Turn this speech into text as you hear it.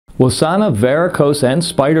Wasana Vericose and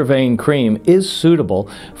Spider Vein Cream is suitable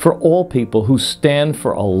for all people who stand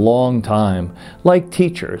for a long time, like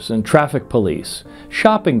teachers and traffic police,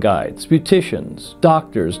 shopping guides, beauticians,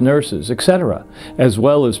 doctors, nurses, etc., as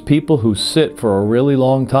well as people who sit for a really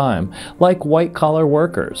long time, like white-collar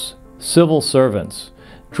workers, civil servants,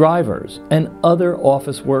 drivers, and other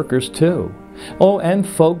office workers too. Oh, and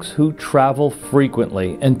folks who travel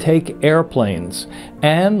frequently and take airplanes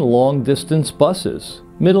and long-distance buses,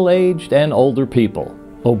 middle-aged and older people,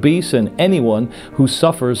 obese, and anyone who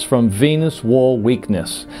suffers from venous wall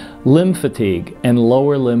weakness, limb fatigue, and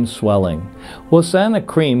lower limb swelling. Wasana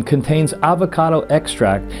cream contains avocado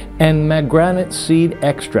extract and pomegranate seed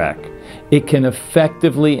extract. It can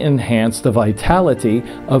effectively enhance the vitality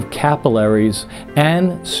of capillaries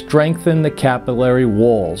and strengthen the capillary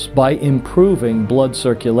walls by improving blood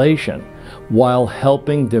circulation, while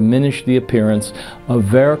helping diminish the appearance of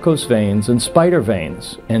varicose veins and spider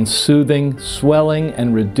veins, and soothing swelling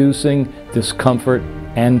and reducing discomfort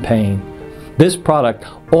and pain. This product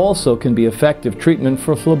also can be effective treatment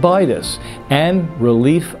for phlebitis and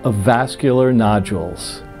relief of vascular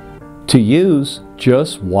nodules. To use,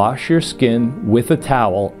 just wash your skin with a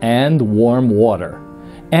towel and warm water,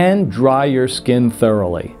 and dry your skin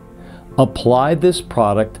thoroughly. Apply this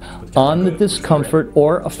product on the discomfort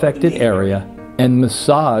or affected area and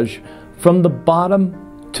massage from the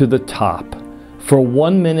bottom to the top for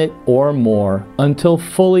 1 minute or more until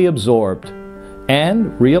fully absorbed,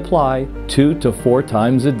 and reapply 2 to 4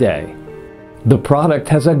 times a day. The product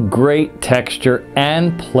has a great texture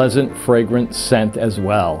and pleasant fragrant scent as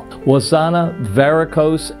well. Wasana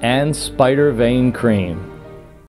Vericose and Spider Vein Cream.